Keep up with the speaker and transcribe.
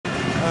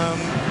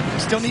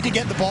Still need to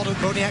get the ball to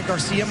Boniek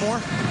Garcia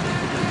more.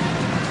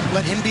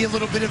 Let him be a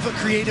little bit of a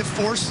creative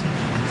force.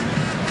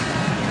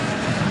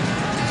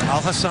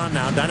 Al Hassan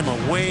now. Dynamo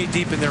way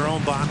deep in their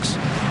own box.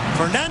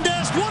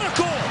 Fernandez, what a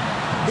goal!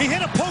 He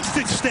hit a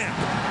postage stamp.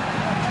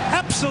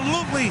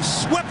 Absolutely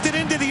swept it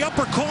into the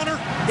upper corner.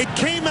 It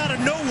came out of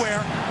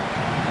nowhere.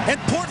 And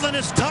Portland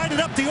has tied it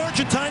up. The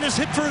Argentine has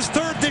hit for his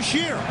third this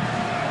year.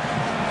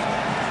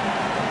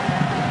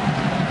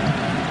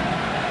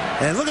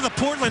 And look at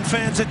the Portland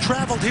fans that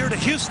traveled here to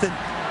Houston.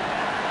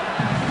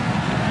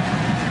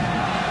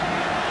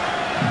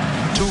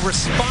 To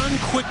respond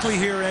quickly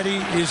here, Eddie,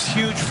 is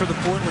huge for the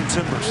Portland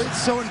Timbers.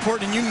 It's so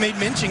important. And you made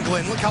mention,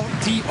 Glenn. Look how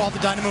deep all the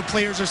Dynamo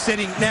players are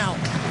sitting now.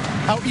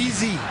 How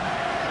easy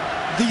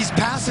these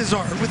passes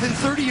are within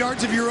 30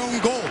 yards of your own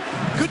goal.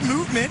 Good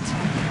movement.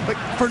 But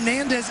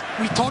Fernandez,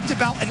 we talked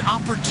about an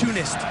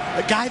opportunist.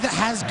 A guy that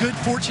has good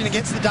fortune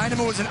against the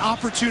Dynamo is an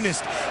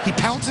opportunist. He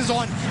pounces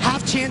on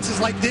half chances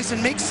like this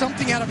and makes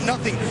something out of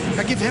nothing.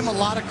 I give him a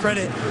lot of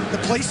credit. The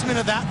placement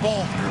of that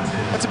ball,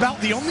 that's about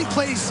the only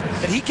place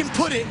that he can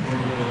put it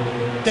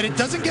that it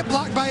doesn't get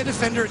blocked by a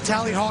defender and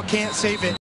Tally Hall can't save it.